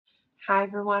Hi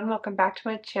everyone, welcome back to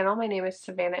my channel. My name is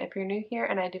Savannah if you're new here,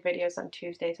 and I do videos on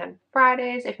Tuesdays and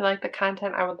Fridays. If you like the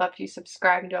content, I would love for you to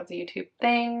subscribe and do all the YouTube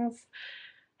things.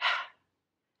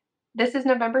 This is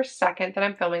November 2nd that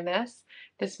I'm filming this.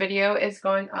 This video is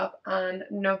going up on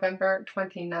November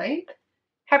 29th.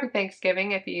 Happy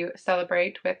Thanksgiving if you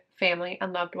celebrate with family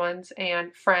and loved ones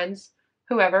and friends,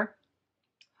 whoever.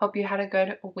 Hope you had a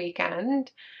good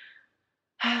weekend.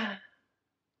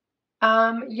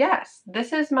 Yes,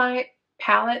 this is my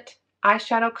palette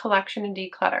eyeshadow collection and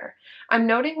declutter. I'm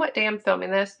noting what day I'm filming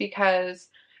this because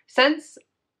since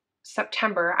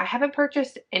September, I haven't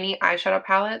purchased any eyeshadow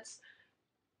palettes,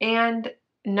 and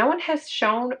no one has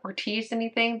shown or teased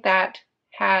anything that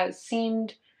has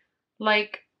seemed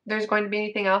like there's going to be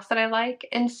anything else that I like.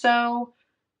 And so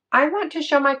I want to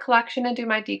show my collection and do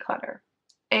my declutter.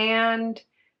 And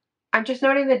I'm just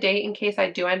noting the date in case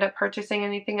I do end up purchasing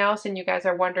anything else and you guys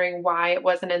are wondering why it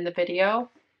wasn't in the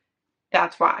video.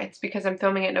 That's why. It's because I'm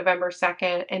filming it November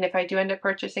 2nd, and if I do end up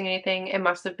purchasing anything, it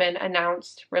must have been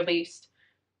announced, released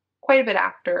quite a bit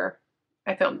after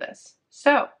I filmed this.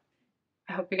 So,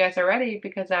 I hope you guys are ready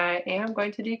because I am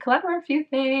going to declutter a few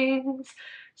things.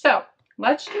 So,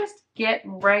 let's just get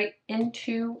right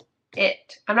into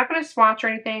it. I'm not going to swatch or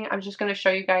anything. I'm just going to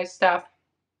show you guys stuff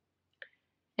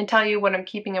and tell you what I'm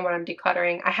keeping and what I'm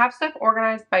decluttering. I have stuff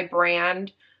organized by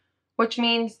brand, which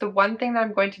means the one thing that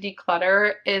I'm going to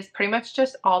declutter is pretty much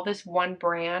just all this one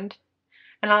brand.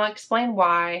 And I'll explain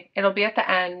why. It'll be at the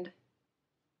end.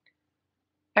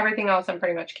 Everything else I'm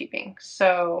pretty much keeping.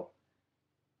 So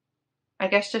I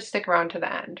guess just stick around to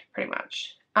the end, pretty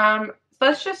much. So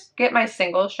let's just get my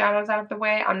single shadows out of the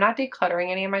way. I'm not decluttering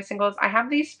any of my singles. I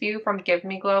have these few from Give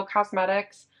Me Glow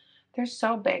Cosmetics. They're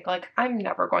so big. Like, I'm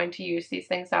never going to use these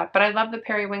things up. But I love the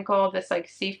Periwinkle, this like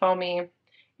seafoamy,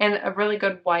 and a really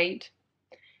good white.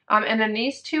 And then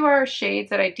these two are shades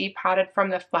that I depotted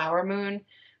from the Flower Moon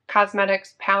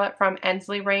Cosmetics palette from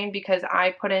Ensley Rain because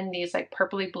I put in these like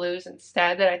purpley blues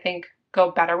instead that I think go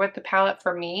better with the palette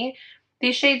for me.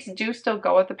 These shades do still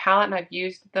go with the palette, and I've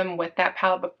used them with that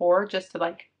palette before just to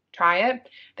like try it.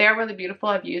 They are really beautiful.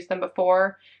 I've used them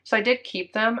before. So I did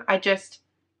keep them. I just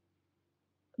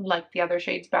like the other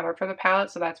shades better for the palette,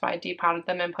 so that's why I depotted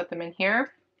them and put them in here.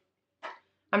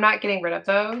 I'm not getting rid of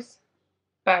those,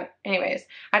 but anyways,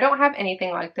 I don't have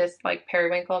anything like this, like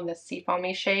Periwinkle and this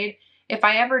seafoamy shade. If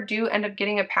I ever do end up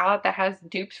getting a palette that has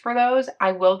dupes for those,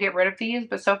 I will get rid of these,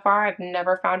 but so far I've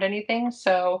never found anything,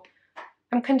 so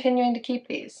I'm continuing to keep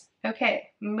these. Okay,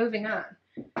 moving on.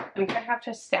 I'm gonna have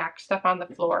to stack stuff on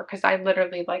the floor because I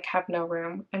literally like have no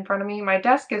room in front of me. My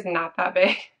desk is not that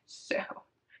big, so.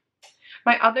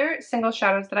 My other single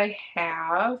shadows that I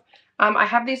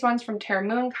have these ones from Terra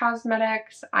Moon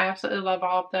Cosmetics. I absolutely love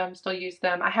all of them, still use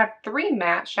them. I have 3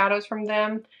 matte shadows from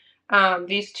them.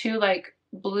 These 2 like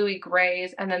bluey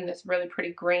grays and then this really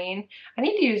pretty green. I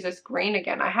need to use this green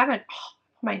again. I haven't,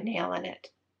 put my nail in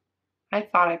it. I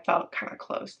thought I felt kind of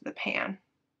close to the pan.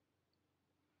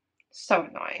 So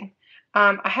annoying.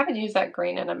 I haven't used that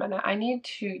green in a minute. I need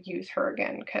to use her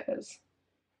again because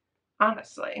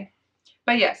honestly.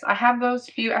 But yes, I have those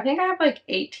few. I think I have like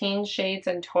 18 shades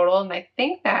in total, and I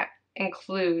think that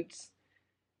includes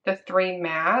the 3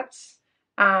 mattes.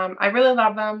 I really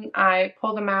love them. I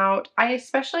pull them out. I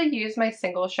especially use my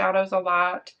single shadows a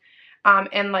lot.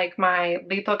 And like my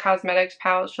Lethal Cosmetics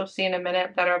palettes you'll see in a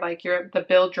minute that are like the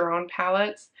build your own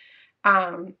palettes.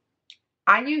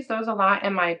 I use those a lot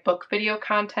in my book video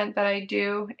content that I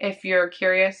do. If you're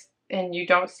curious and you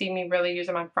don't see me really use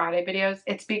them on Friday videos,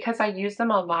 it's because I use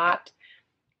them a lot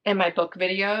in my book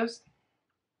videos.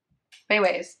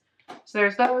 Anyways, so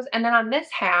there's those. And then on this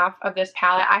half of this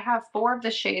palette, I have 4 of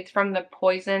the shades from the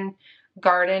Poison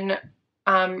Garden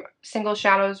Single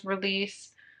Shadows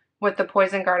release with the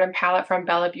Poison Garden palette from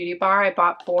Bella Beauty Bar. I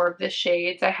bought 4 of the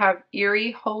shades. I have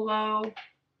Eerie Holo,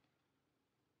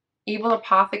 Evil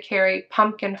Apothecary,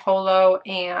 Pumpkin Holo,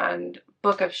 and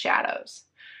Book of Shadows.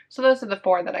 So those are the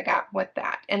 4 that I got with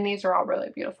that. And these are all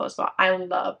really beautiful as well. I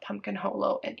love Pumpkin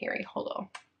Holo and Eerie Holo.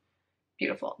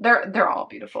 Beautiful. They're all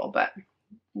beautiful, but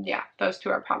yeah, those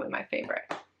 2 are probably my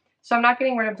favorite. So I'm not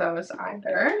getting rid of those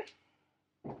either.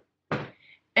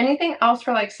 Anything else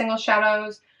for like single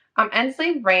shadows?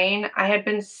 Ensley Rain, I had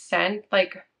been sent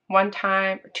like 1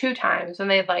 time, 2 times, and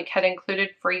they like had included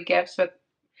free gifts with,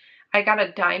 I got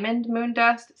a Diamond Moon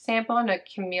Dust sample and a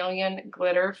Chameleon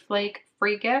Glitter Flake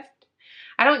free gift.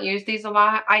 I don't use these a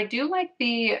lot. I do like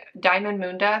the Diamond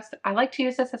Moon Dust. I like to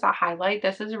use this as a highlight.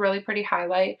 This is a really pretty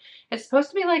highlight. It's supposed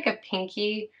to be like a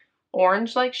pinky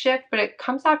orange like shift, but it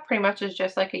comes out pretty much as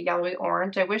just like a yellowy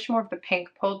orange. I wish more of the pink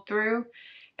pulled through.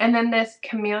 And then this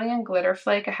Chameleon Glitter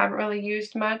Flake, I haven't really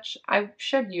used much. I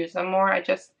should use them more.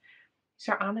 These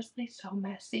are honestly so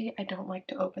messy. I don't like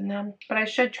to open them, but I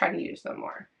should try to use them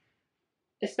more,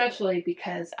 especially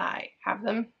because I have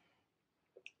them.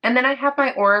 And then I have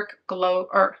my Auric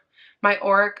my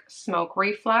Auric Smoke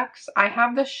Reflex. I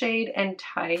have the shade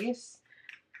Entice,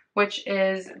 which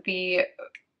is the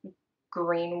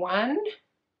green one.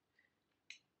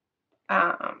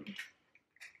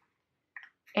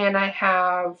 And I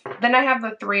have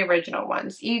the 3 original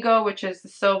ones. Ego, which is the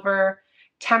silver,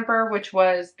 Temper, which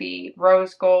was the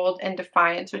rose gold, and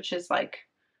Defiance, which is like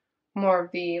more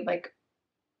of the like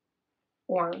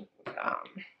orange, I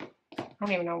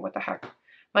don't even know what the heck,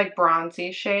 like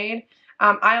bronzy shade.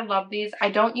 I love these. I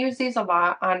don't use these a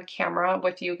lot on camera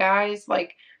with you guys.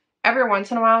 Like every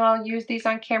once in a while I'll use these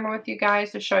on camera with you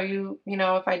guys to show you, you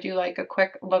know, if I do like a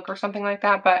quick look or something like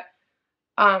that. But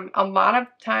a lot of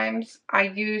times I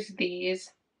use these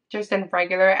just in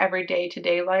regular everyday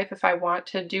to-day life if I want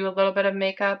to do a little bit of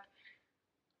makeup.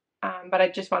 But I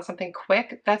just want something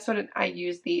quick. That's what I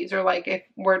use these. Or like if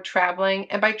we're traveling,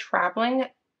 and by traveling,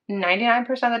 99%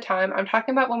 of the time, I'm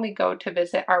talking about when we go to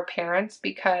visit our parents,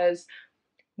 because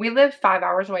we live 5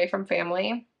 hours away from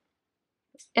family.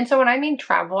 And so when I mean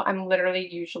travel, I'm literally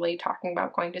usually talking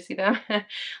about going to see them.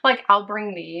 Like I'll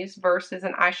bring these versus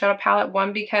an eyeshadow palette.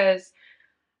 One, because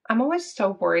I'm always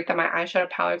so worried that my eyeshadow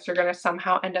palettes are going to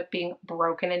somehow end up being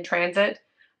broken in transit.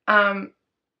 And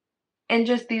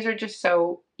just, these are just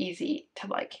so easy to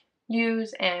like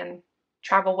use and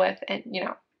travel with, and, you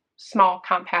know, small,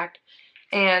 compact,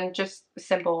 and just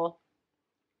simple,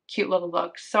 cute little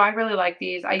looks. So I really like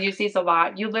these. I use these a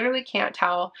lot. You literally can't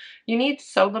tell. You need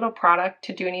so little product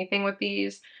to do anything with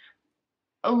these.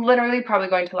 Literally probably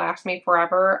going to last me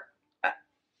forever.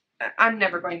 I'm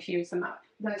never going to use them up.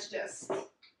 That's just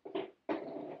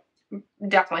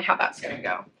definitely how that's going to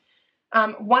go.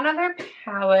 One other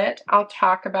palette I'll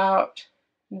talk about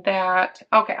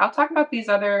I'll talk about these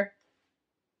other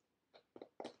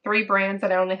 3 brands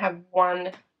that I only have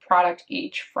 1 product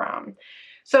each from.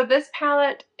 So this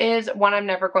palette is one I'm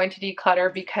never going to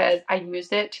declutter because I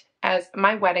used it as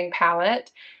my wedding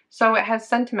palette. So it has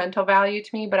sentimental value to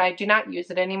me, but I do not use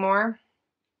it anymore.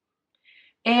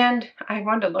 And I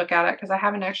wanted to look at it because I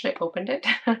haven't actually opened it.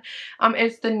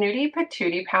 It's the Nudie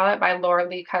Patootie palette by Laura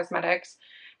Lee Cosmetics.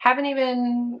 Haven't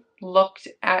even looked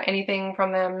at anything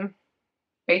from them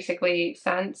basically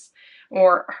since,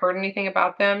 or heard anything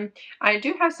about them. I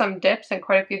do have some dips and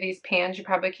quite a few of these pans. You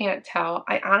probably can't tell.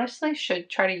 I honestly should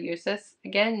try to use this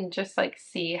again and just like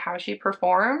see how she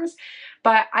performs.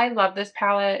 But I love this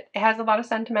palette. It has a lot of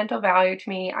sentimental value to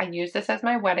me. I use this as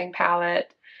my wedding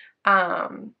palette.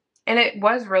 And it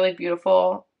was really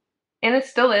beautiful. And it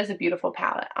still is a beautiful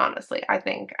palette, honestly. I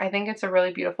think it's a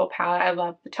really beautiful palette. I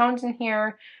love the tones in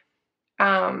here.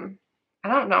 I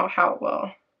don't know how it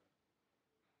will.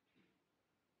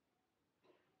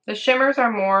 The shimmers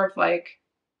are more of like,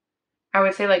 I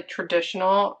would say like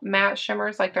traditional matte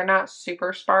shimmers. Like they're not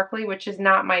super sparkly, which is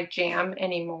not my jam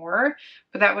anymore.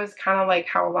 But that was kind of like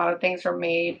how a lot of things were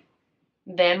made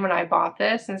then when I bought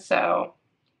this. And so,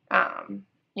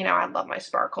 you know, I love my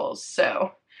sparkles.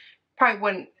 So probably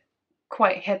wouldn't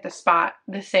quite hit the spot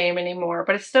the same anymore,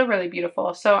 but it's still really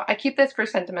beautiful. So I keep this for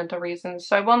sentimental reasons.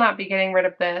 So I will not be getting rid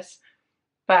of this.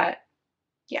 But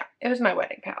yeah, it was my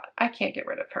wedding palette. I can't get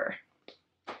rid of her.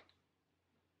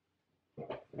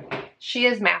 She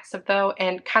is massive though,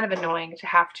 and kind of annoying to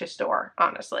have to store,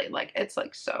 honestly. Like it's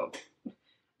like so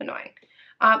annoying.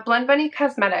 Blend Bunny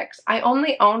Cosmetics. I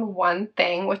only own 1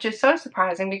 thing, which is so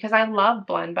surprising because I love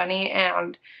Blend Bunny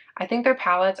and I think their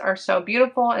palettes are so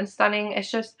beautiful and stunning. It's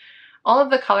just all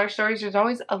of the color stories, there's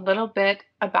always a little bit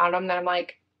about them that I'm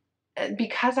like,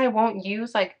 because I won't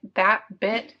use like that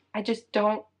bit, I just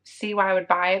don't see why I would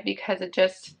buy it, because it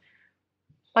just,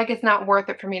 like, it's not worth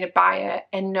it for me to buy it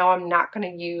and know I'm not going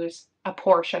to use a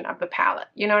portion of the palette.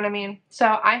 You know what I mean?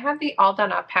 So I have the All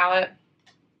Done Up palette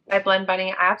by Blend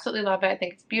Bunny. I absolutely love it. I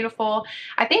think it's beautiful.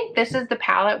 I think this is the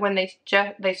palette when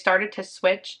they started to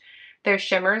switch their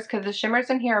shimmers, because the shimmers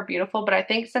in here are beautiful, but I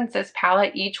think since this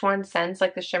palette, each one since,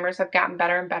 like the shimmers have gotten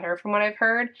better and better from what I've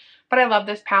heard. But I love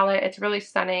this palette. It's really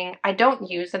stunning. I don't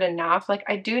use it enough. Like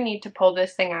I do need to pull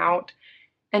this thing out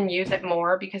and use it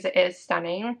more because it is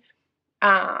stunning.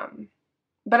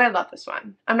 But I love this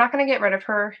one. I'm not going to get rid of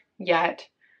her yet.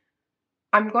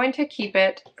 I'm going to keep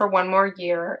it for 1 more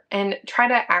year and try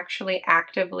to actually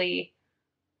actively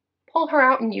pull her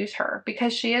out and use her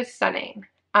because she is stunning.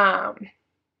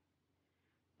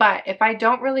 But if I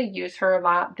don't really use her a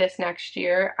lot this next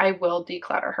year, I will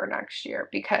declutter her next year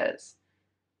because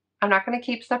I'm not going to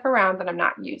keep stuff around that I'm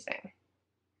not using.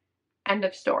 End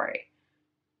of story.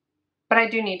 But I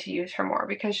do need to use her more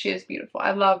because she is beautiful.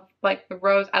 I love, like, the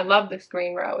rose. I love this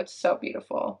green row. It's so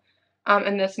beautiful.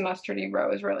 And this mustardy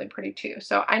row is really pretty too.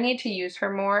 So I need to use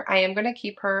her more. I am going to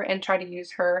keep her and try to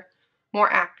use her more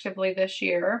actively this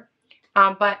year.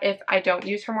 But if I don't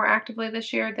use her more actively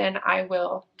this year, then I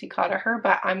will declutter her.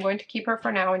 But I'm going to keep her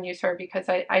for now and use her because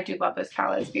I do love this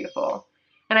palette. It's beautiful.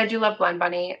 And I do love Blend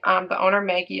Bunny. The owner,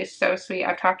 Maggie, is so sweet.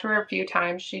 I've talked to her a few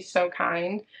times. She's so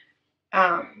kind.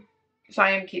 So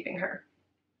I am keeping her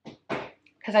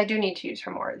because I do need to use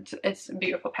her more. It's a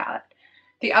beautiful palette.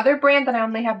 The other brand that I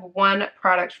only have one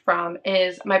product from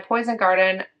is my Poison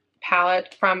Garden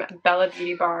palette from Bella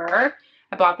Beauty Bar.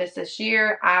 I bought this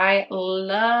year. I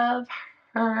love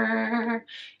her.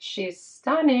 She's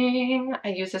stunning. I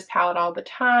use this palette all the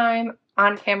time,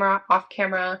 on camera, off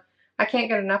camera. I can't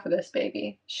get enough of this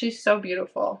baby. She's so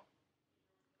beautiful.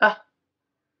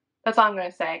 That's all I'm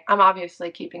going to say. I'm obviously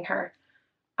keeping her.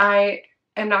 I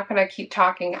am not going to keep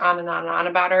talking on and on and on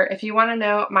about her. If you want to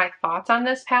know my thoughts on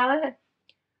this palette,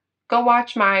 go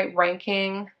watch my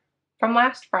ranking from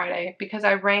last Friday because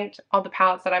I ranked all the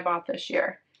palettes that I bought this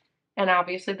year. And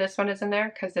obviously this one is in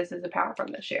there because this is a palette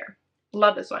from this year.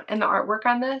 Love this one. And the artwork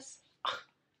on this,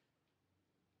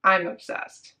 I'm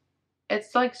obsessed.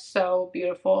 It's like so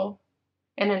beautiful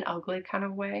in an ugly kind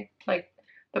of way. Like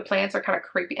the plants are kind of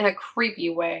creepy, in a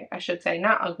creepy way, I should say,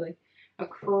 not ugly. A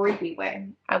creepy way.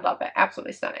 I love it.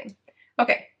 Absolutely stunning.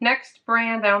 Okay, next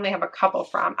brand I only have a couple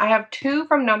from. I have two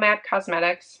from Nomad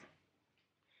Cosmetics.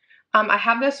 I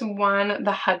have this one,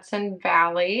 the Hudson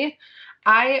Valley.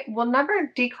 I will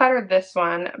never declutter this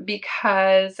one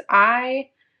because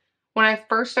when I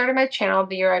first started my channel,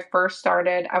 the year I first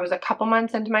started, I was a couple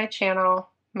months into my channel,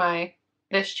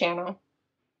 this channel.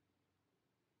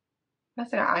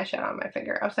 That's an eyeshadow on my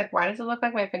finger. I was like, why does it look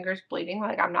like my finger's bleeding?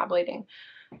 Like, I'm not bleeding.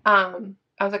 I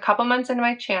was a couple months into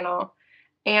my channel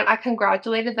and I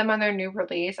congratulated them on their new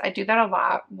release. I do that a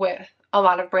lot with a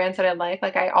lot of brands that I like.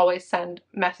 Like, I always send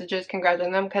messages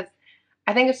congratulating them because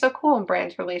I think it's so cool when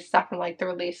brands release stuff and like the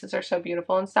releases are so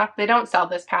beautiful and stuff. They don't sell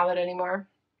this palette anymore.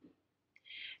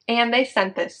 And they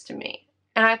sent this to me.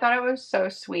 And I thought it was so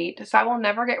sweet. So I will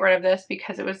never get rid of this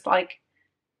because it was like,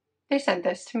 they sent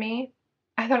this to me.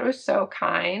 I thought it was so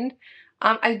kind.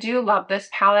 I do love this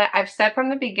palette. I've said from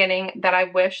the beginning that I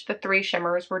wish the three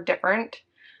shimmers were different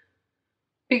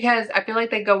because I feel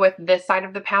like they go with this side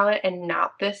of the palette and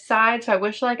not this side. So I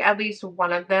wish like at least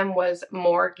one of them was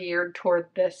more geared toward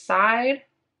this side.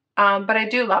 But I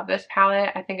do love this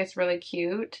palette. I think it's really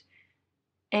cute.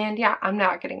 And yeah, I'm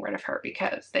not getting rid of her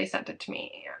because they sent it to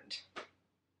me. And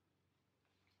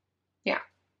yeah.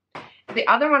 The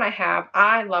other one I have,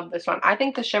 I love this one. I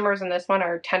think the shimmers in this one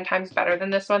are 10 times better than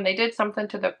this one. They did something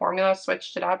to the formula,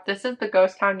 switched it up. This is the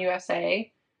Ghost Town USA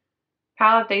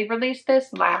palette. They released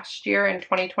this last year in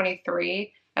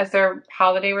 2023 as their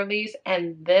holiday release.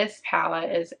 And this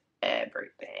palette is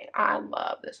everything. I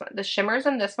love this one. The shimmers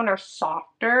in this one are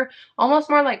softer, almost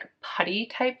more like putty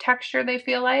type texture, they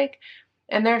feel like.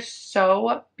 And they're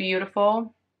so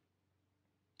beautiful.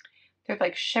 They're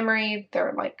like shimmery,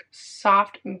 they're like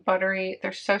soft and buttery.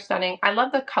 They're so stunning. I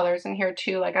love the colors in here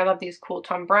too. Like I love these cool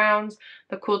tone browns,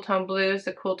 the cool tone blues,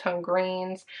 the cool tone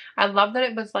greens. I love that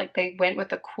it was like they went with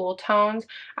the cool tones.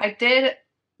 I did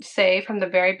say from the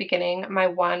very beginning, my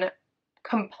one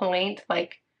complaint,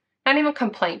 like not even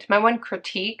complaint, my one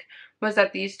critique was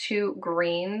that these two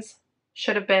greens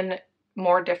should have been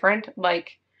more different.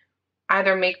 Like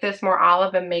either make this more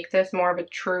olive and make this more of a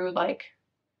true like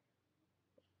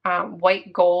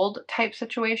white gold type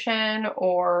situation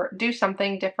or do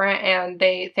something different. And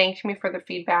they thanked me for the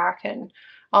feedback and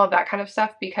all of that kind of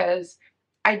stuff because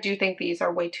I do think these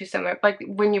are way too similar. Like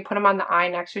when you put them on the eye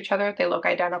next to each other, they look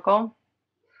identical.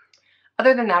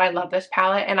 Other than that, I love this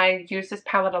palette and I use this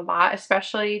palette a lot,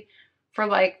 especially for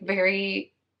like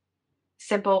very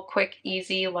simple, quick,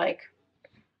 easy, like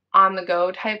on the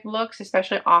go type looks,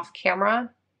 especially off camera.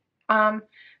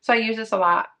 So I use this a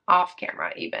lot off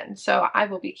camera even. So I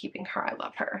will be keeping her. I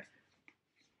love her.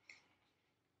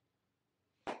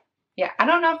 Yeah, I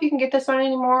don't know if you can get this one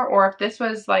anymore or if this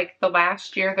was like the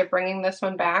last year they're bringing this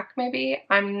one back maybe.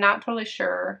 I'm not totally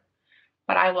sure,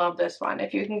 but I love this one.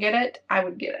 If you can get it, I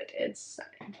would get it. It's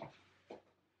stunning.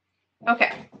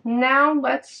 Okay, now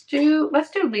let's do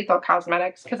Lethal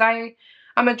Cosmetics because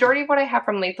a majority of what I have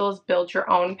from Lethal is build your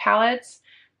own palettes.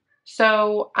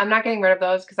 So I'm not getting rid of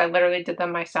those because I literally did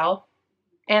them myself.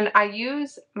 And I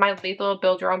use my Lethal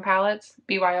build your own palettes,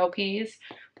 BYOPs,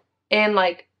 in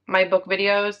like my book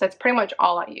videos. That's pretty much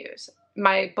all I use.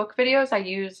 My book videos, I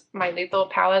use my Lethal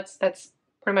palettes. That's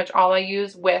pretty much all I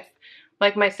use with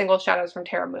like my single shadows from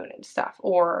Terra Moon and stuff,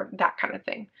 or that kind of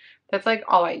thing. That's like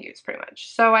all I use pretty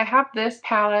much. So I have this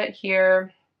palette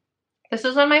here. This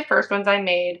is one of my first ones I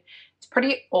made. It's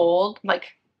pretty old, like,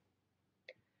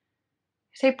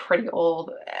 I say pretty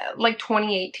old, like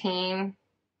 2018,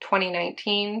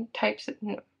 2019 types.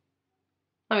 No,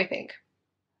 let me think.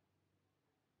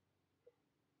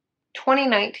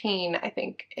 2019, I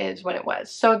think, is when it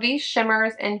was. So these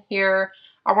shimmers in here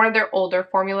are one of their older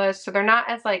formulas. So they're not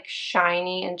as like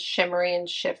shiny and shimmery and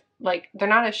like they're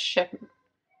not as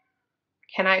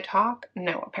Can I talk?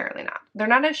 No, apparently not. They're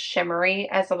not as shimmery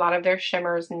as a lot of their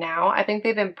shimmers now. I think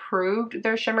they've improved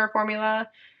their shimmer formula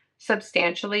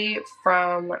substantially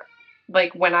from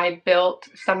like when I built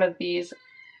some of these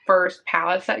first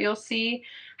palettes that you'll see.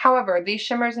 However, these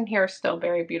shimmers in here are still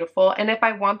very beautiful. And if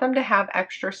I want them to have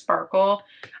extra sparkle,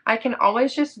 I can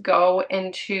always just go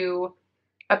into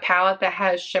a palette that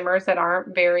has shimmers that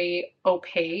aren't very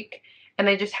opaque and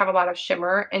they just have a lot of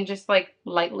shimmer, and just like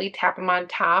lightly tap them on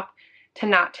top to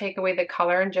not take away the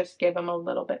color and just give them a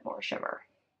little bit more shimmer.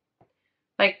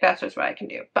 Like, that's just what I can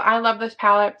do. But I love this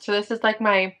palette. So this is like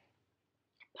my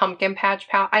pumpkin patch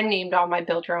palette. I named all my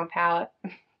build your own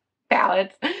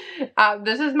palettes.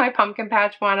 This is my pumpkin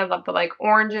patch one. I love the like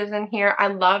oranges in here. I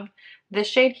love this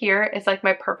shade here. It's like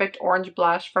my perfect orange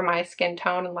blush for my skin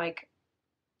tone, and like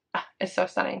it's so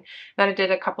stunning. Then I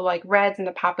did a couple like reds and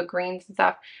the pop of greens and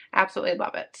stuff. Absolutely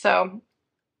love it. So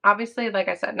obviously, like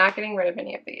I said, not getting rid of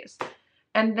any of these.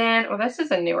 And then, oh, this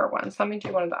is a newer one, so let me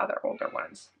do one of the other older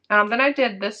ones. Then I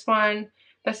did this one.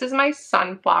 This is my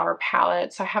sunflower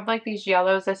palette. So I have like these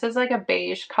yellows. This is like a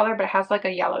beige color, but it has like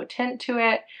a yellow tint to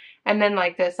it. And then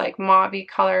like this like mauve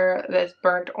color, this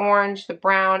burnt orange, the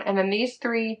brown. And then these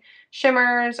three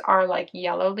shimmers are like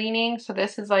yellow leaning. So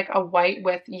this is like a white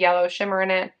with yellow shimmer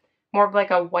in it. More of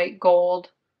like a white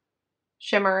gold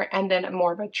shimmer, and then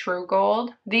more of a true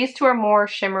gold. These two are more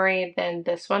shimmery than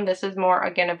this one. This is more,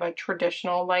 again, of a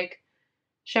traditional like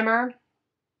shimmer.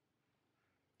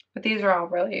 But these are all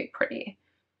really pretty.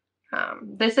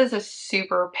 This is a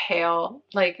super pale,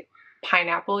 like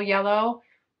pineapple yellow,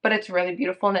 but it's really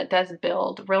beautiful and it does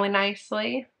build really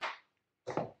nicely.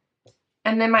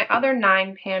 And then my other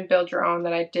 9-pan build your own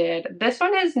that I did, this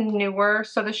one is newer,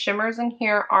 so the shimmers in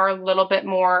here are a little bit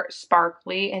more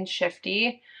sparkly and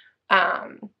shifty.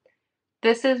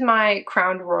 This is my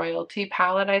Crowned Royalty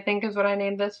palette, I think is what I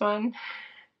named this one.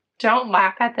 Don't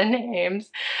laugh at the names.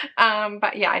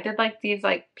 But yeah, I did like these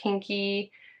like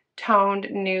pinky toned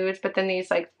nudes, but then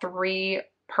these like 3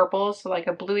 purples, so like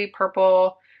a bluey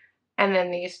purple, and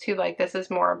then these two, like this is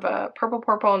more of a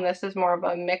purple, and this is more of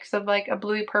a mix of like a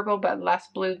bluey purple, but less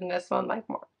blue than this one, like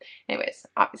more. Anyways,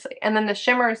 obviously. And then the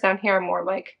shimmers down here are more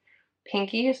like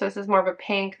pinky, so this is more of a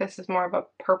pink, this is more of a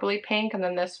purpley pink, and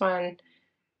then this one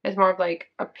is more of like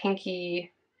a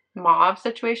pinky mauve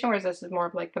situation, whereas this is more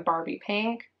of like the Barbie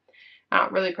pink.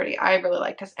 Really pretty. I really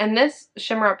like this. And this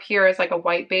shimmer up here is like a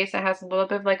white base. It has a little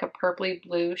bit of like a purpley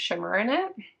blue shimmer in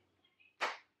it.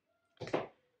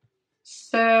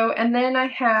 So, and then I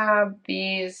have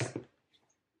these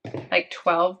like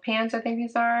 12 pans, I think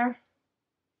these are.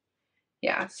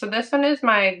 Yeah, so this one is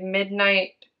my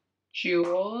Midnight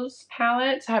Jewels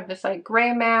palette. So I have this like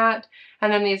gray matte,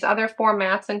 and then these other 4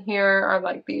 mattes in here are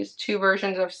like these 2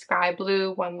 versions of sky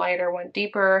blue, one lighter, one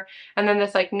deeper, and then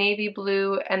this like navy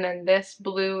blue, and then this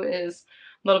blue is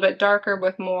a little bit darker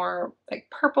with more like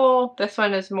purple. This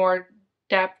one is more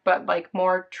depth, but like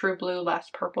more true blue, less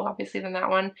purple obviously than that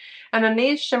one. And then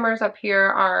these shimmers up here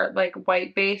are like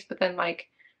white base, but then like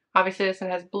obviously this one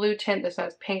has blue tint, this one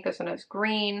has pink, this one has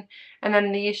green. And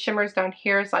then these shimmers down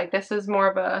here is like, this is more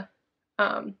of a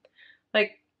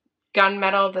like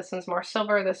gunmetal, this one's more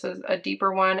silver, this is a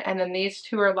deeper one, and then these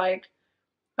two are like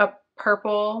a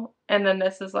purple, and then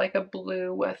this is like a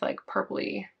blue with like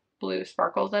purpley blue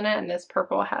sparkles in it, and this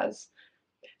purple has,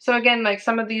 so again, like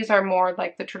some of these are more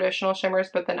like the traditional shimmers,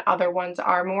 but then other ones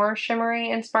are more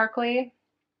shimmery and sparkly.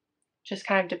 Just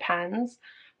kind of depends.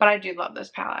 But I do love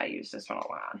this palette. I use this one a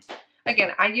lot.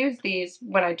 Again, I use these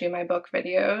when I do my book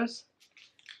videos.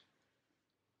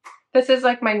 This is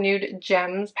like my Nude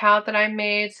Gems palette that I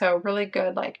made. So really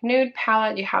good like nude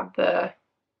palette. You have the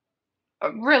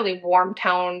really warm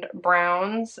toned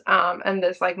browns, and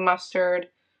this like mustard,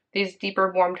 these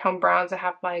deeper warm toned browns that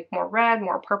have like more red,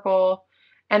 more purple,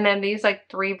 and then these like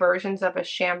 3 versions of a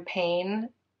champagne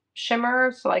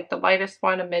shimmer. So like the lightest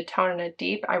one, a mid-tone, and a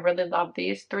deep. I really love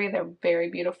these 3. They're very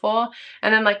beautiful.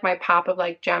 And then like my pop of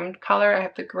like gemmed color, I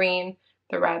have the green,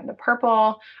 the red, and the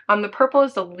purple. The purple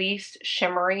is the least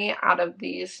shimmery out of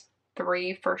these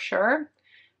 3 for sure.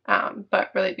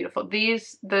 But really beautiful.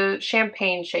 The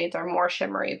champagne shades are more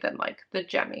shimmery than like the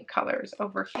gemmy colors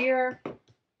over here.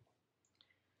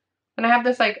 And I have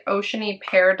this like Oceany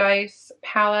Paradise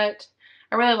palette.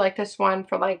 I really like this one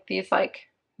for like these like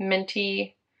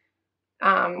minty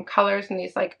colors and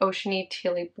these like oceany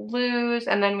tealy blues.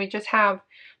 And then we just have,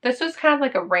 this was kind of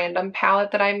like a random palette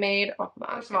that I made. Oh,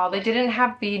 first of all, they didn't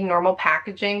have the normal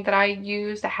packaging that I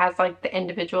used. It has like the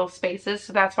individual spaces.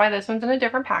 So that's why this one's in a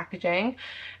different packaging.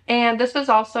 And this was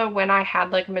also when I had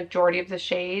like a majority of the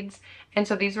shades. And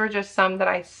so these were just some that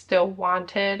I still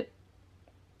wanted.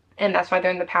 And that's why they're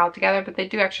in the palette together, but they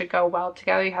do actually go well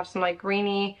together. You have some like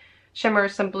greeny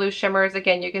shimmers, some blue shimmers.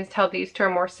 Again, you can tell these two are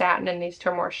more satin and these two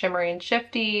are more shimmery and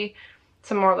shifty.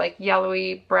 Some more like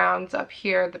yellowy browns up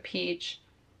here, the peach.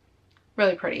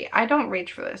 Really pretty. I don't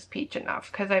reach for this peach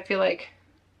enough because I feel like,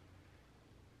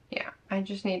 yeah, I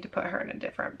just need to put her in a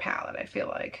different palette, I feel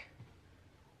like.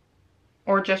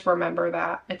 Or just remember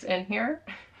that it's in here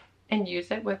and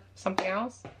use it with something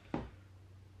else.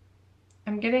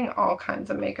 I'm getting all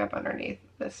kinds of makeup underneath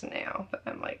this nail that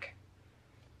I'm like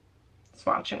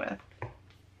swatching with.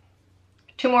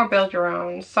 Two more build your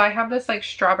own. So I have this like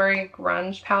strawberry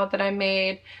grunge palette that I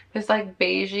made. This like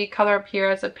beigey color up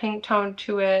here has a pink tone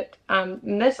to it.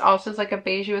 And this also is like a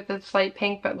beigey with a slight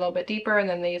pink but a little bit deeper. And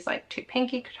then these like two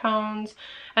pinky tones.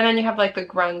 And then you have like the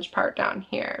grunge part down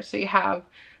here. So you have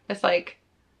this like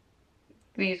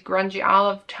these grungy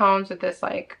olive tones with this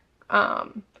like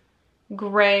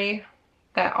gray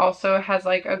that also has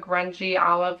like a grungy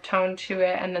olive tone to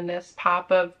it, and then this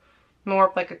pop of more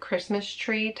of like a Christmas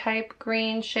tree type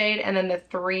green shade, and then the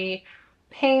three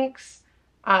pinks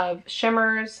of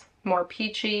shimmers, more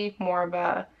peachy, more of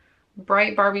a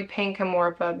bright Barbie pink, and more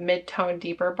of a mid-tone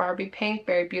deeper Barbie pink.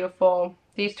 Very beautiful.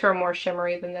 These two are more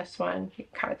shimmery than this one. You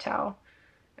can kind of tell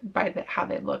by how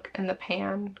they look in the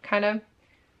pan, kind of.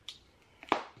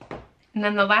 And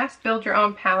then the last build your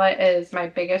own palette is my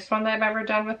biggest one that I've ever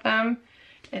done with them.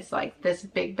 It's like this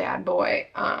big bad boy.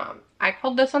 I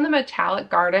called this one the Metallic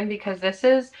Garden because this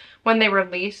is when they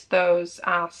released those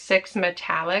 6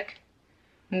 metallic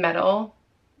metal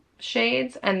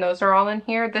shades, and those are all in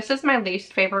here. This is my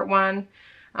least favorite one.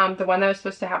 The one that was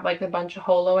supposed to have like a bunch of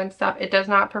holo and stuff. It does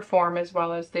not perform as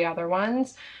well as the other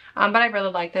ones. But I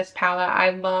really like this palette. I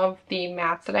love the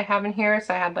mattes that I have in here.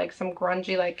 So I had like some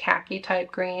grungy like khaki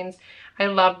type greens. I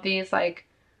love these like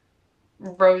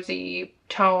rosy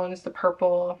tones, the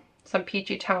purple, some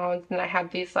peachy tones, and I have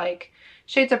these like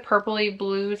shades of purpley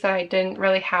blues that I didn't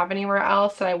really have anywhere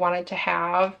else that I wanted to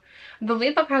have. The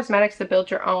Lethal Cosmetics, the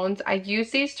Build Your Owns, I use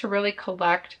these to really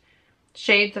collect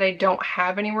shades that I don't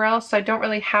have anywhere else. So I don't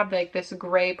really have like this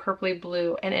gray purpley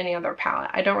blue in any other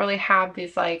palette. I don't really have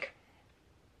these like,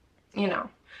 you know,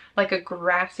 like a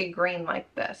grassy green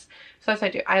like this. So that's what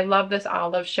I do. I love this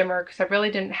olive shimmer because I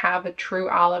really didn't have a true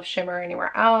olive shimmer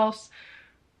anywhere else.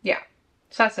 Yeah,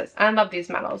 so that's this. I love these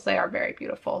metals. They are very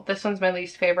beautiful. This one's my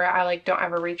least favorite. I like don't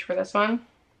ever reach for this one.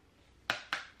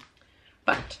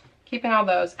 But keeping all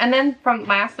those. And then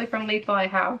lastly from Lethal, I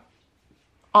have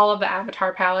all of the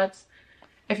Avatar palettes.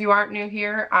 If you aren't new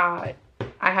here, I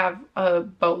have a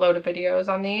boatload of videos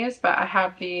on these, but I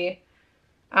have the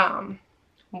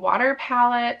water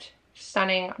palette,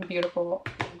 stunning, beautiful,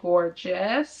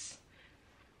 gorgeous.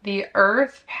 The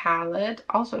Earth palette,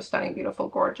 also stunning, beautiful,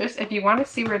 gorgeous. If you want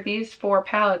to see where these 4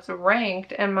 palettes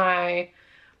ranked in my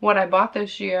what I bought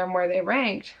this year and where they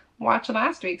ranked, watch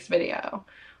last week's video.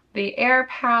 The Air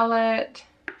palette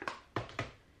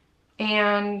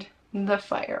and the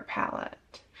Fire palette.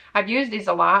 I've used these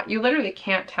a lot. You literally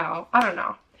can't tell. I don't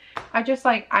know.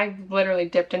 I've literally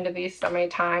dipped into these so many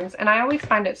times, and I always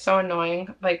find it so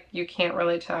annoying. Like, you can't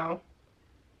really tell.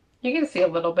 You can see a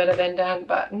little bit of indent,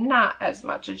 but not as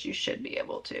much as you should be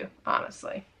able to,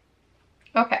 honestly.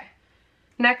 Okay,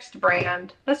 next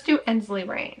brand. Let's do Ensley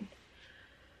Rain.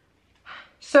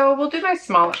 So we'll do my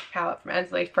smallest palette from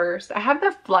Ensley first. I have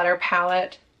the Flutter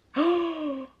palette. What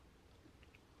happened?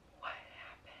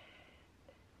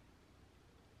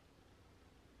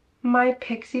 My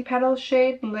Pixie Petal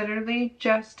shade literally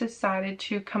just decided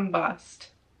to combust.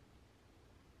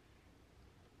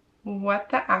 What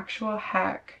the actual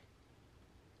heck?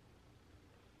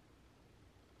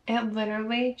 It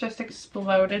literally just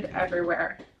exploded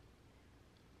everywhere.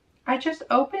 I just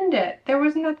opened it. There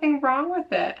was nothing wrong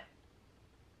with it.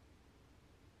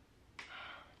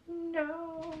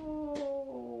 No.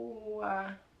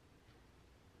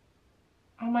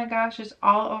 Oh my gosh, it's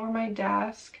all over my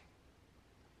desk.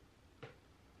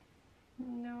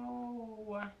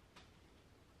 No.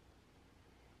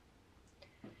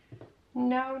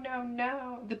 No, no,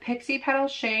 no. The Pixie Petal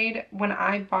shade, when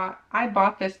I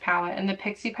bought this palette and the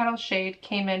Pixie Petal shade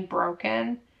came in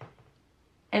broken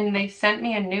and they sent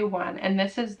me a new one and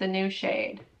this is the new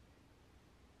shade.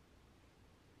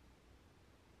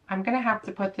 I'm gonna have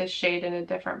to put this shade in a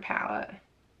different palette.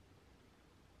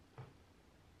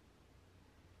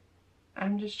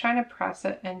 I'm just trying to press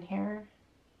it in here.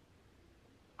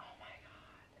 Oh my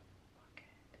god, look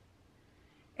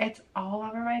it. It's all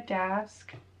over my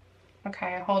desk.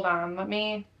 Okay, hold on, let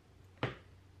me,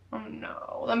 oh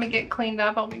no, let me get cleaned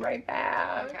up, I'll be right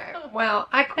back. Okay, well,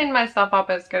 I cleaned myself up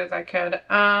as good as I could.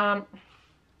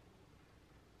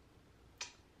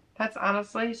 That's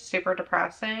honestly super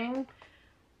depressing.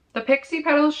 The Pixie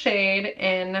Petal shade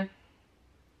in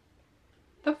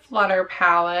the Flutter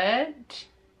palette,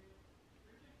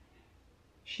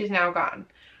 she's now gone.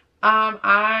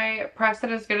 I pressed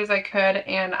it as good as I could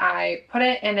and I put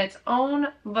it in its own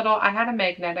little, I had a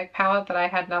magnetic palette that I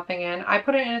had nothing in. I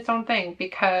put it in its own thing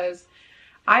because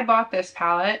I bought this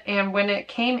palette and when it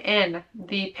came in,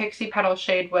 the Pixie Petal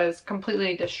shade was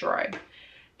completely destroyed.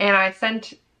 And I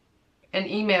sent an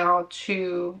email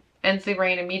to Ensley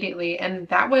immediately and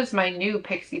that was my new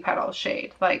Pixie Petal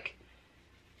shade. Like,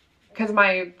 because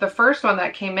the first one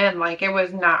that came in, like, it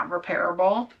was not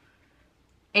repairable.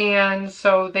 And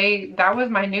so that was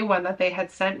my new one that they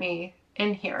had sent me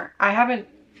in here. I haven't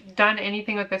done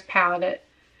anything with this palette. It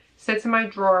sits in my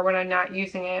drawer when I'm not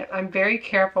using it. I'm very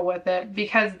careful with it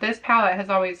because this palette has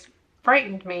always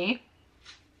frightened me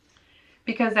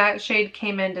because that shade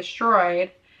came in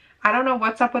destroyed. I don't know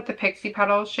what's up with the Pixie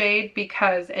Petal shade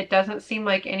because it doesn't seem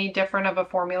like any different of a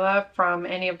formula from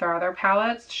any of their other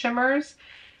palettes, shimmers.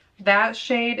 That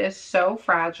shade is so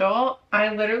fragile.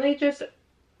 I literally just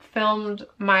filmed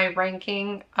my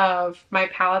ranking of my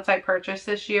palettes I purchased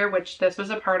this year, which this was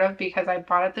a part of because I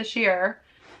bought it this year.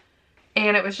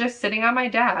 And it was just sitting on my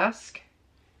desk.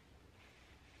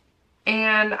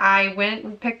 And I went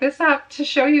and picked this up to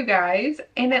show you guys.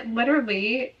 And it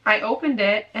literally, I opened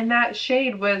it and that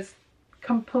shade was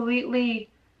completely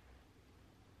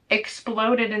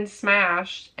exploded and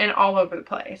smashed and all over the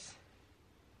place.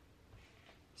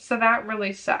 So that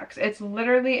really sucks. It's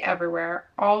literally everywhere,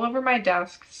 all over my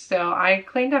desk still. I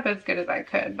cleaned up as good as I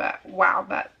could, but wow,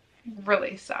 that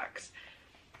really sucks.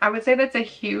 I would say that's a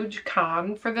huge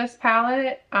con for this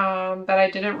palette that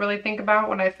I didn't really think about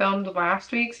when I filmed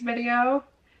last week's video.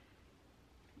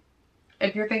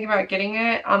 If you're thinking about getting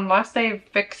it, unless they've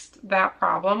fixed that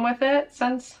problem with it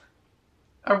since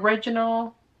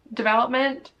original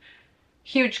development,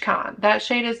 huge con. That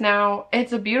shade is now,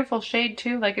 it's a beautiful shade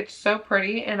too, like it's so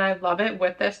pretty and I love it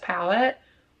with this palette.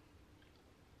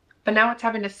 But now it's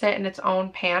having to sit in its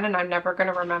own pan and I'm never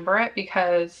going to remember it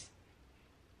because...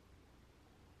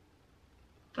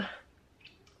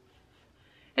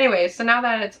 Anyway, so now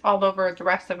that it's all over the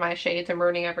rest of my shades and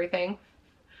ruining everything,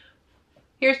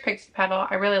 here's Pixie Petal.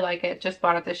 I really like it. Just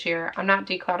bought it this year. I'm not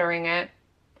decluttering it.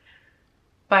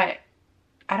 But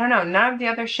I don't know. None of the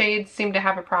other shades seem to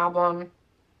have a problem.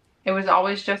 It was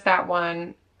always just that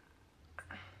one.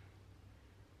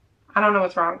 I don't know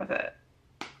what's wrong with it.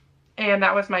 And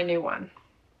that was my new one.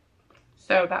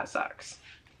 So that sucks.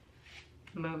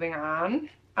 Moving on.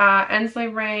 Ensley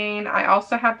Rain. I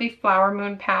also have the Flower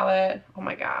Moon palette. Oh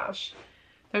my gosh.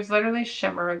 There's literally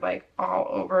shimmer like all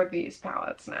over these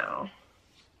palettes now.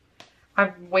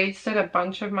 I've wasted a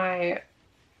bunch of my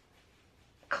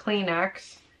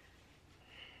Kleenex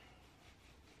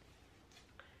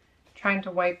trying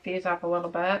to wipe these up a little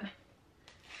bit.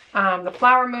 The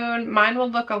Flower Moon, mine will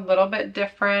look a little bit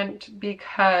different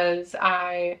because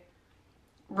I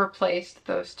replaced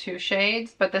those two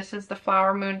shades, but this is the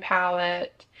Flower Moon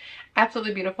palette.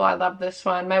 Absolutely beautiful. I love this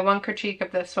one. My one critique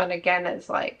of this one again is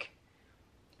like,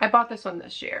 I bought this one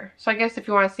this year. So I guess if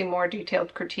you want to see more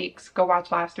detailed critiques, go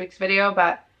watch last week's video,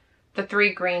 but the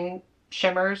three green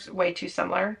shimmers, way too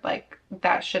similar. Like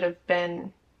that should have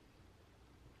been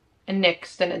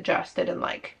nixed and adjusted and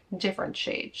like different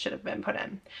shades should have been put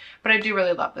in. But I do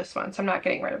really love this one, so I'm not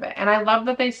getting rid of it. And I love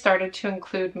that they started to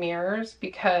include mirrors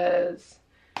because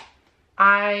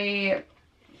I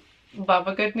love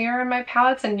a good mirror in my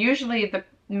palettes, and usually the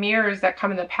mirrors that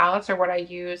come in the palettes are what I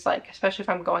use, like especially if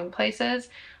I'm going places.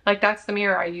 Like that's the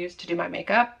mirror I use to do my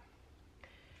makeup.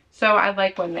 So I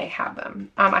like when they have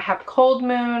them. I have Cold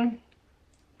Moon.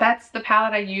 That's the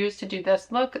palette I use to do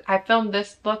this look. I filmed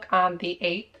this look on the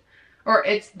 8th, or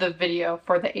it's the video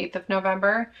for the 8th of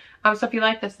November. So if you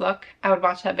like this look, I would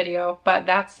watch that video, but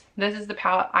this is the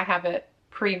palette. I have it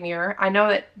pre-mirror. I know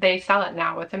that they sell it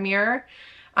now with a mirror,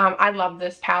 I love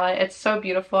this palette. It's so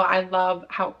beautiful. I love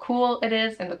how cool it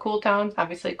is in the cool tones,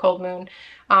 obviously Cold Moon.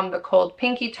 The cold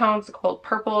pinky tones, the cold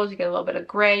purples, you get a little bit of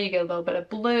gray, you get a little bit of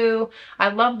blue. I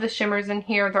love the shimmers in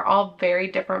here. They're all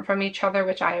very different from each other,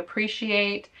 which I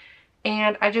appreciate.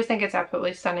 And I just think it's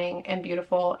absolutely stunning and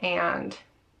beautiful, and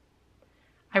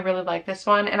I really like this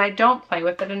one. And I don't play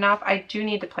with it enough. I do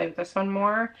need to play with this one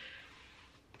more.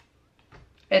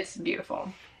 It's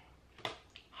beautiful.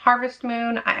 Harvest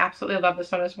Moon, I absolutely love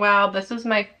this one as well. This was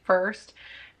my first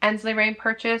Ensley Rain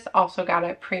purchase. Also got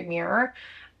it pre-mirror.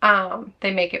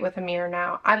 They make it with a mirror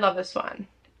now. I love this one.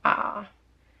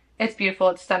 It's beautiful.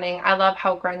 It's stunning. I love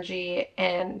how grungy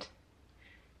and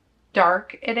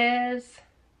dark it is.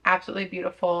 Absolutely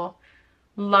beautiful.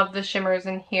 Love the shimmers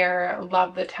in here.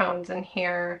 Love the tones in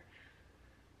here.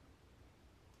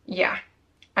 Yeah,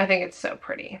 I think it's so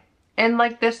pretty. And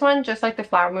like this one, just like the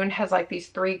Flower Moon, has like these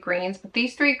 3 greens, but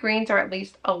these 3 greens are at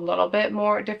least a little bit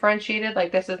more differentiated.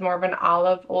 Like this is more of an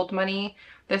olive old money.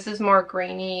 This is more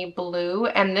greeny blue,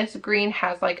 and this green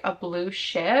has like a blue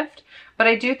shift. But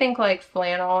I do think like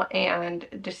Flannel and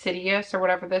Deciduous, or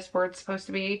whatever this word's supposed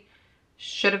to be,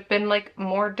 should have been like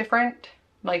more different.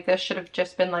 Like this should have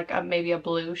just been like maybe a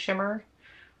blue shimmer.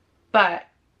 But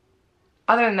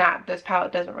other than that, this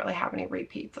palette doesn't really have any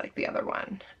repeats like the other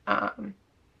one.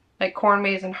 Like Corn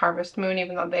Maze and Harvest Moon,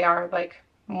 even though they are like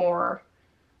more,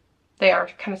 they are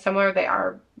kind of similar, they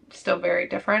are still very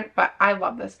different. But I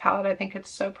love this palette. I think it's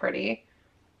so pretty.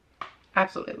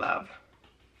 Absolutely love.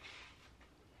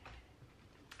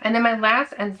 And then my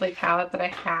last Ensley palette that I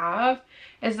have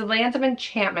is the Lands of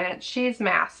Enchantment. She's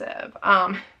massive.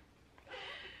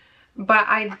 But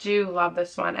I do love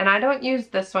this one, and I don't use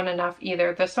this one enough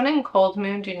either. This one and Cold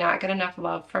Moon do not get enough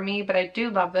love for me, but I do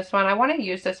love this one. I want to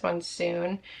use this one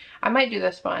soon. I might do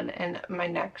this one in my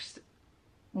next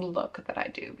look that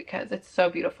I do because it's so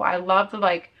beautiful. I love the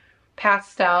like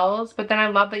pastels, but then I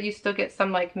love that you still get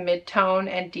some like mid-tone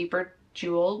and deeper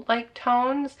jeweled like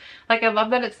tones. Like I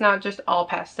love that it's not just all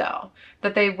pastel,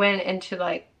 that they went into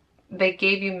like, they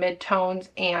gave you mid-tones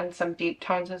and some deep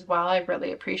tones as well. I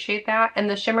really appreciate that. And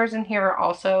the shimmers in here are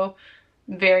also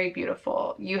very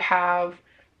beautiful. You have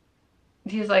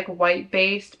these like white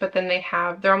based, but then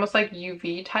they're almost like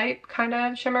UV type kind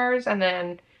of shimmers. And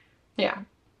then, yeah,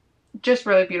 just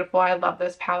really beautiful. I love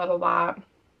this palette a lot.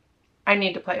 I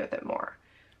need to play with it more.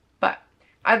 But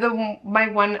my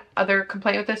one other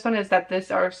complaint with this one is that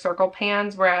these are circle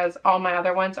pans, whereas all my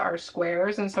other ones are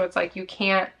squares. And so it's like you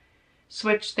can't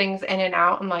switch things in and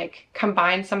out and like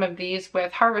combine some of these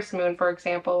with Harvest Moon, for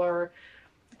example, or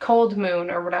Cold Moon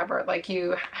or whatever. Like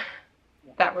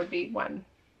that would be one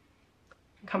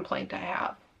complaint I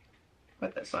have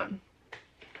with this one.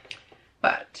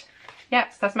 But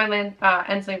yes, that's my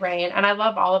Ensley Rain, and I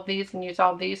love all of these and use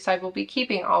all of these, so I will be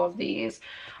keeping all of these.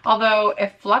 Although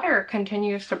if Flutter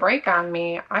continues to break on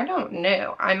me, I don't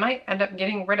know. I might end up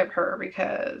getting rid of her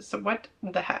because what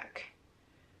the heck?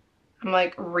 I'm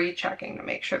like rechecking to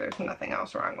make sure there's nothing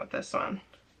else wrong with this one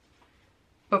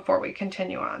before we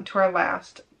continue on to our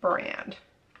last brand.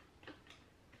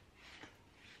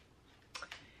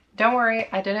 Don't worry,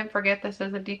 I didn't forget this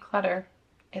is a declutter.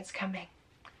 It's coming.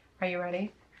 Are you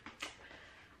ready?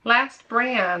 Last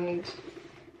brand,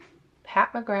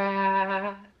 Pat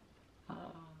McGrath.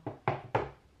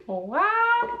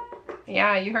 What?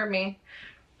 Yeah, you heard me.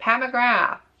 Pat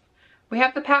McGrath. We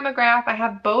have the Pat McGrath. I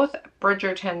have both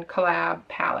Bridgerton collab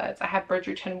palettes. I have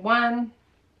Bridgerton 1.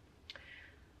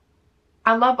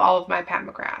 I love all of my Pat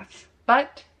McGraths,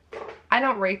 but I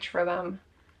don't reach for them.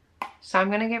 So I'm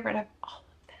going to get rid of all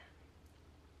of them.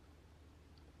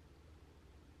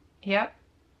 Yep.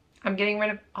 I'm getting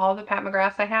rid of all the Pat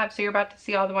McGraths I have. So you're about to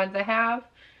see all the ones I have.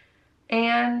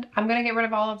 And I'm going to get rid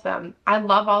of all of them. I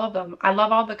love all of them. I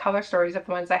love all the color stories of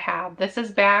the ones I have. This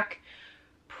is back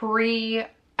pre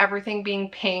everything being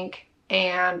pink,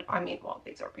 and I mean, well,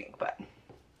 these are pink, but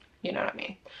you know what I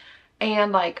mean.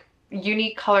 And like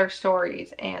unique color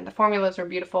stories, and the formulas are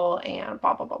beautiful, and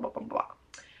blah, blah, blah, blah, blah, blah.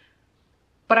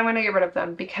 But I'm going to get rid of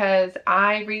them because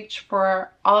I reach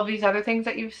for all of these other things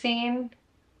that you've seen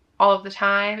all of the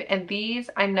time, and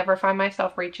these I never find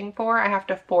myself reaching for. I have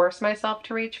to force myself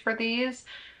to reach for these,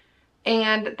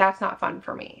 and that's not fun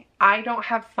for me. I don't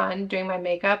have fun doing my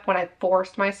makeup when I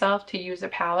forced myself to use a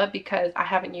palette because I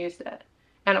haven't used it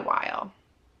in a while.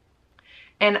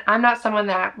 And I'm not someone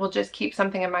that will just keep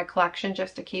something in my collection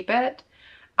just to keep it.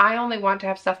 I only want to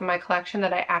have stuff in my collection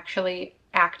that I actually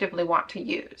actively want to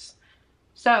use.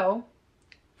 So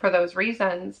for those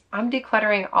reasons, I'm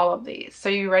decluttering all of these. So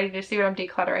you ready to see what I'm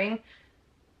decluttering?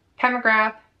 Pat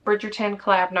McGrath Bridgerton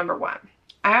collab number 1.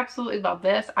 I absolutely love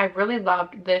this. I really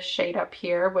loved this shade up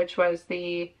here, which was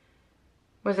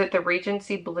was it the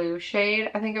Regency Blue shade?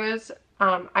 I think it was.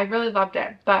 I really loved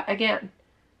it. But again,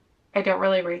 I don't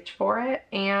really reach for it.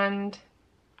 And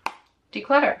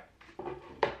Declutter.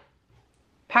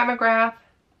 Pat McGrath,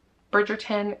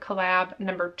 Bridgerton collab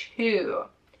number 2.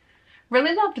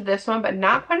 Really loved this one, but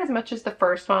not quite as much as the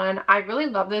first one. I really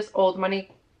love this Old Money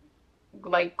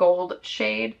like gold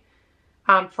shade.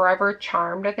 Forever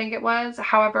Charmed, I think it was.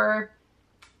 However,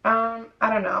 I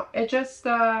don't know. It just,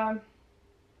 it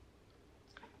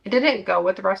didn't go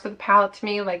with the rest of the palette to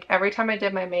me. Like every time I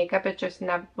did my makeup, it just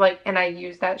never, like, and I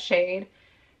used that shade,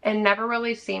 it never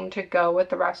really seemed to go with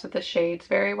the rest of the shades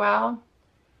very well.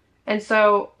 And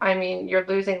so, I mean, you're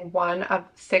losing 1 of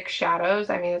 6 shadows.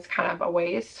 I mean, it's kind of a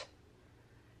waste.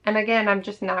 And again, I'm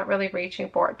just not really reaching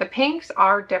for it. The pinks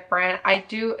are different. I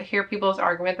do hear people's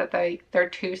argument that they're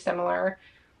too similar.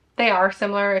 They are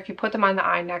similar. If you put them on the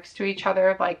eye next to each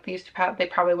other, like these two, they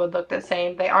probably would look the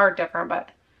same. They are different, but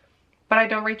I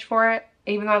don't reach for it.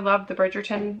 Even though I love the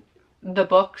Bridgerton, the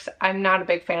books, I'm not a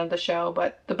big fan of the show,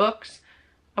 but the books,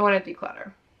 I want to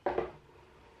declutter.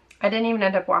 I didn't even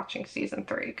end up watching season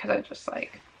 3 because I just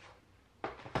like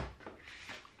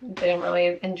didn't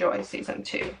really enjoy season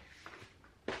 2.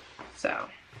 So,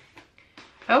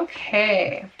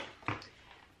 okay.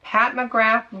 Pat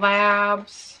McGrath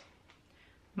Labs,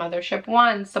 Mothership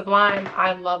 1, Sublime.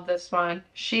 I love this one.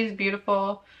 She's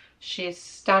beautiful. She's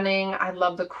stunning. I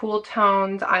love the cool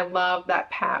tones. I love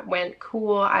that Pat went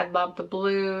cool. I love the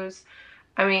blues.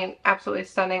 I mean, absolutely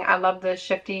stunning. I love the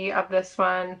shifty of this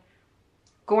one.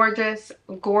 Gorgeous.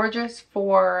 Gorgeous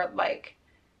for like,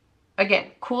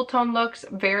 again, cool tone looks.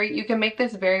 Very, you can make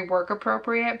this very work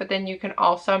appropriate, but then you can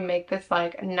also make this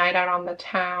like night out on the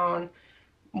town,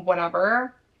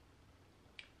 whatever.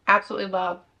 Absolutely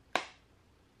love,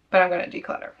 but I'm going to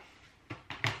declutter.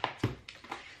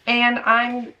 And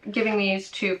I'm giving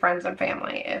these to friends and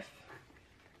family if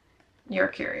you're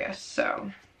curious,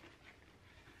 so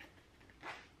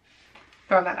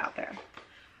throwing that out there.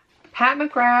 Pat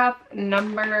McGrath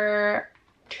number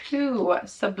 2,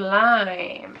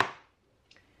 Sublime.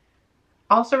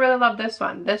 Also really love this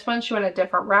one. This one she went a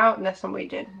different route, and this one we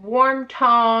did warm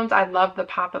tones. I love the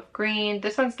pop of green.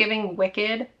 This one's giving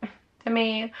Wicked to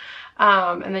me.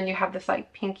 And then you have this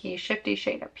like pinky shifty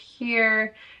shade up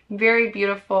here. Very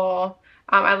beautiful.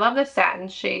 I love the satin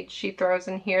shade she throws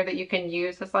in here that you can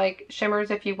use as like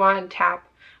shimmers if you want, and tap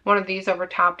one of these over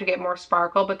top to get more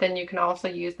sparkle, but then you can also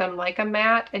use them like a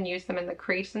matte and use them in the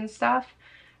crease and stuff.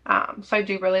 So I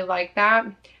do really like that.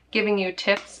 Giving you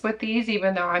tips with these,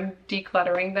 even though I'm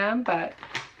decluttering them, but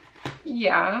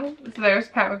yeah. So there's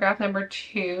Pat McGrath number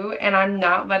 2, and I'm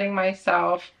not letting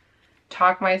myself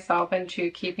talk myself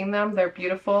into keeping them. They're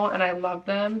beautiful and I love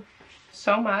them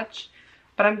so much,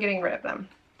 but I'm getting rid of them.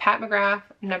 Pat McGrath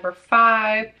number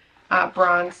 5,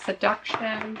 Bronze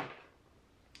Seduction.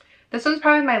 This one's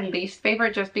probably my least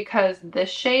favorite just because this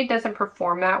shade doesn't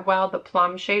perform that well, the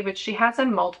plum shade, which she has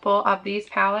in multiple of these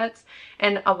palettes.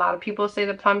 And a lot of people say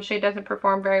the plum shade doesn't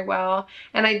perform very well.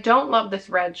 And I don't love this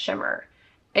red shimmer.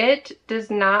 It does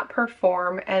not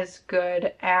perform as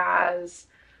good as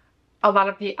a lot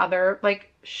of the other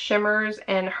like shimmers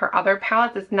in her other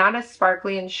palettes. It's not as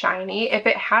sparkly and shiny. If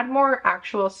it had more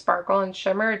actual sparkle and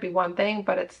shimmer, it'd be one thing,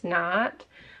 but it's not.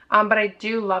 But I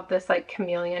do love this like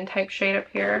chameleon type shade up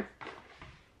here.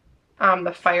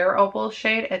 The Fire Opal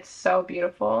shade. It's so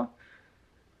beautiful.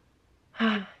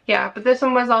 Yeah, but this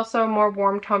one was also a more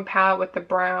warm tone palette with the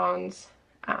browns.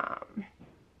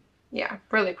 Yeah,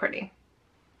 really pretty.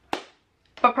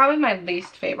 But probably my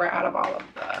least favorite out of all of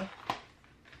the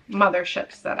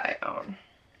motherships that I own.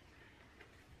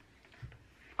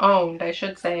 Owned, I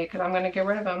should say, because I'm going to get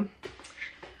rid of them.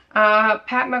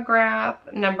 Pat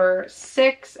McGrath number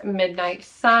 6, Midnight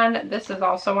Sun. This is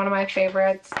also one of my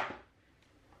favorites.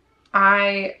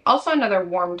 Also another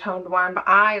warm toned one, but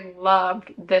I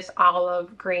loved this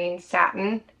olive green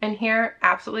satin in here.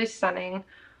 Absolutely stunning.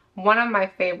 One of my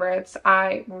favorites.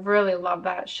 I really love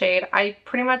that shade. I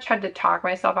pretty much had to talk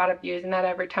myself out of using that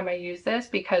every time I use this,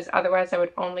 because otherwise I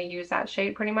would only use that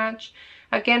shade pretty much.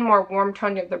 Again, more warm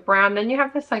tone. You have the brown. Then you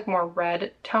have this like more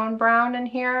red tone brown in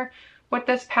here with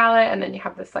this palette, and then you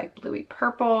have this like bluey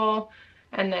purple,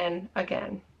 and then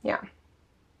again, yeah.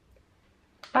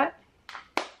 But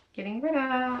getting rid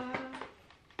of.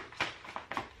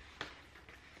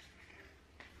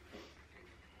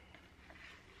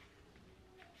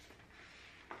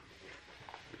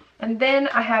 And then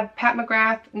I have Pat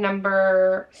McGrath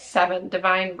number 7,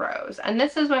 Divine Rose. And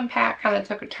this is when Pat kind of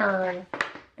took a turn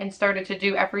and started to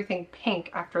do everything pink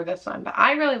after this one. But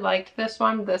I really liked this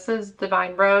one. This is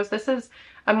Divine Rose. This is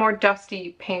a more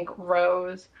dusty pink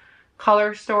rose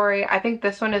color story. I think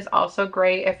this one is also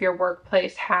great if your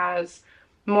workplace has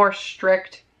more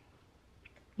strict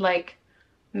like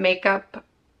makeup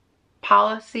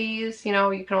policies. You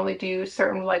know, you can only do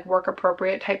certain like work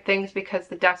appropriate type things because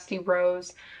the dusty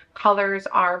rose colors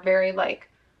are very like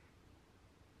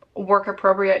work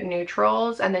appropriate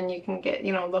neutrals, and then you can get,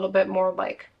 you know, a little bit more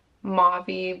like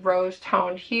mauvey rose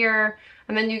tone here,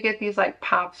 and then you get these like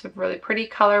pops of really pretty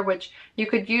color, which you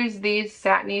could use these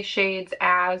satiny shades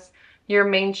as your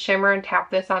main shimmer and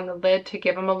tap this on the lid to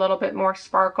give them a little bit more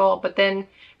sparkle. But then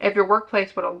if your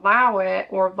workplace would allow it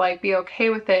or like be okay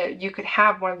with it, you could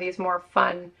have one of these more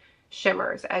fun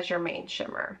shimmers as your main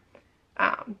shimmer.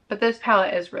 But this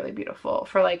palette is really beautiful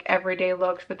for like everyday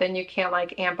looks, but then you can't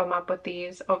like amp them up with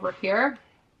these over here.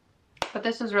 But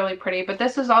this is really pretty. But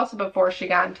this is also before she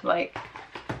got into like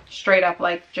straight up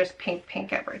like just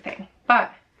pink everything.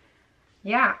 But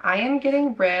yeah, I am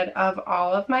getting rid of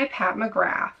all of my Pat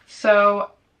McGrath. So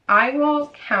I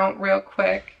will count real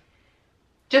quick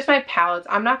just my palettes.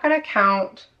 I'm not going to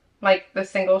count like the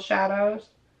single shadows.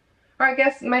 Or I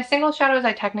guess my single shadows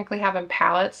I technically have in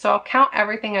palettes, so I'll count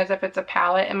everything as if it's a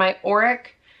palette. And my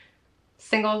Auric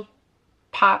single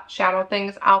pot shadow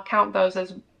things, I'll count those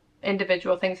as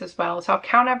individual things as well. So I'll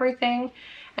count everything,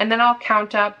 and then I'll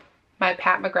count up my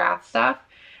Pat McGrath stuff,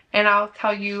 and I'll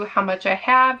tell you how much I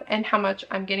have and how much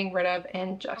I'm getting rid of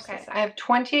in just a second. I have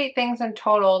 28 things in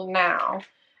total now,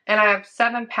 and I have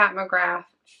 7 Pat McGrath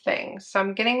things. So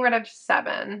I'm getting rid of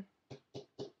 7.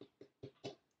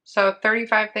 So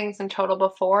 35 things in total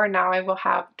before, now I will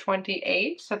have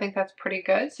 28. So I think that's pretty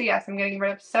good. So yes, I'm getting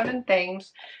rid of 7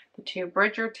 things. The 2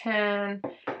 Bridgerton,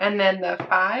 and then the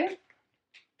 5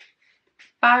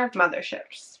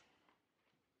 motherships.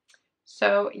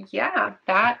 So yeah,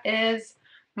 that is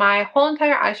my whole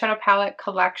entire eyeshadow palette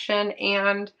collection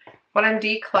and what I'm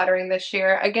decluttering this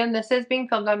year. Again, this is being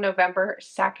filmed on November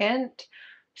 2nd.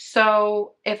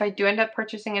 So if I do end up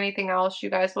purchasing anything else, you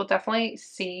guys will definitely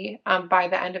see by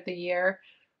the end of the year.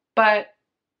 But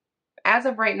as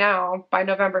of right now, by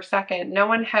November 2nd, no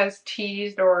one has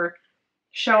teased or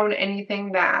shown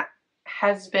anything that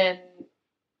has been,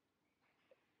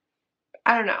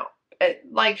 I don't know,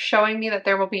 like showing me that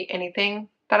there will be anything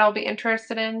that I'll be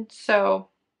interested in. So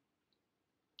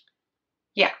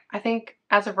yeah, I think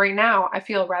as of right now, I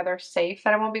feel rather safe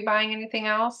that I won't be buying anything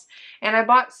else. And I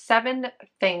bought 7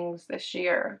 things this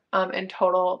year in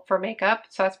total for makeup,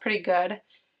 so that's pretty good.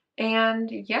 And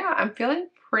yeah, I'm feeling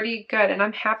pretty good, and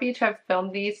I'm happy to have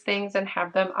filmed these things and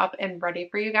have them up and ready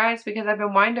for you guys, because I've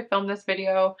been wanting to film this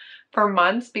video for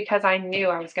months because I knew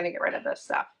I was going to get rid of this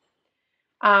stuff.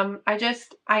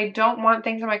 I don't want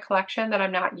things in my collection that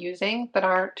I'm not using, that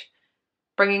aren't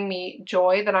bringing me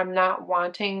joy, that I'm not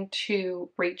wanting to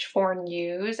reach for and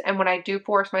use. And when I do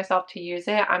force myself to use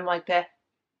it, I'm like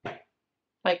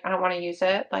I don't want to use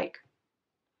it. Like,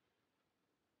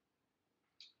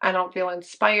 I don't feel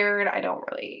inspired. I don't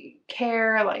really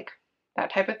care, like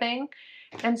that type of thing.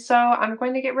 And so I'm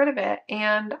going to get rid of it.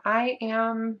 And I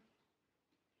am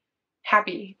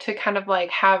happy to kind of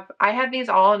like I had these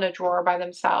all in a drawer by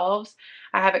themselves.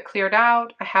 I have it cleared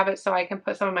out. I have it so I can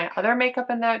put some of my other makeup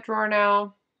in that drawer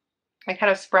now. I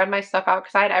kind of spread my stuff out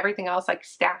because I had everything else like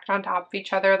stacked on top of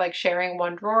each other, like sharing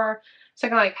one drawer. So I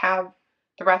can like have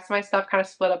the rest of my stuff kind of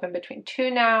split up in between 2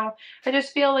 now. I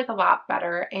just feel like a lot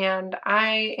better, and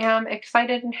I am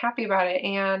excited and happy about it.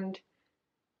 And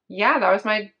yeah, that was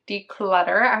my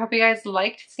declutter. I hope you guys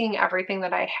liked seeing everything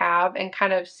that I have and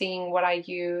kind of seeing what I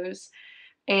use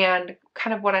and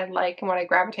kind of what I like and what I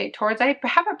gravitate towards. I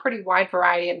have a pretty wide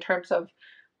variety in terms of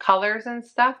colors and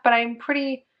stuff, but I'm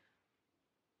pretty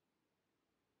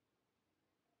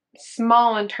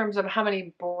small in terms of how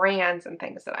many brands and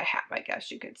things that I have, I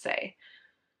guess you could say.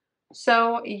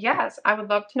 So yes, I would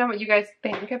love to know what you guys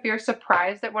think, if you're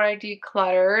surprised at what I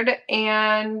decluttered.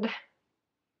 And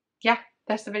yeah,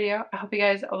 that's the video. I hope you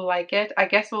guys like it. I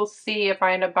guess we'll see if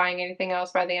I end up buying anything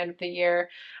else by the end of the year.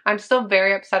 I'm still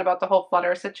very upset about the whole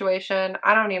Flutter situation.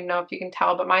 I don't even know if you can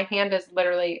tell, but my hand is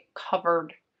literally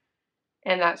covered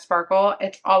in that sparkle.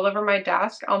 It's all over my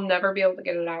desk. I'll never be able to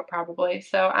get it out probably.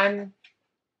 So I'm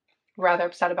rather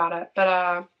upset about it.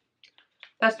 But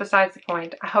that's besides the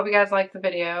point. I hope you guys liked the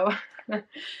video.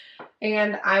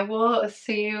 And I will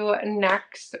see you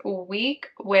next week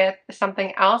with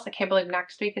something else. I can't believe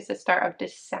next week is the start of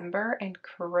December and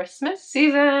Christmas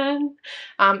season.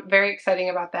 Very exciting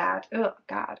about that. Oh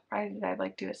God, why did I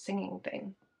like do a singing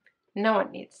thing? No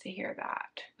one needs to hear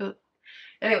that. Ooh.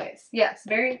 Anyways, yes,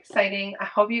 very exciting. I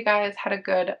hope you guys had a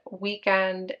good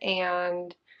weekend,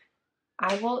 and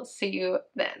I will see you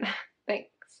then.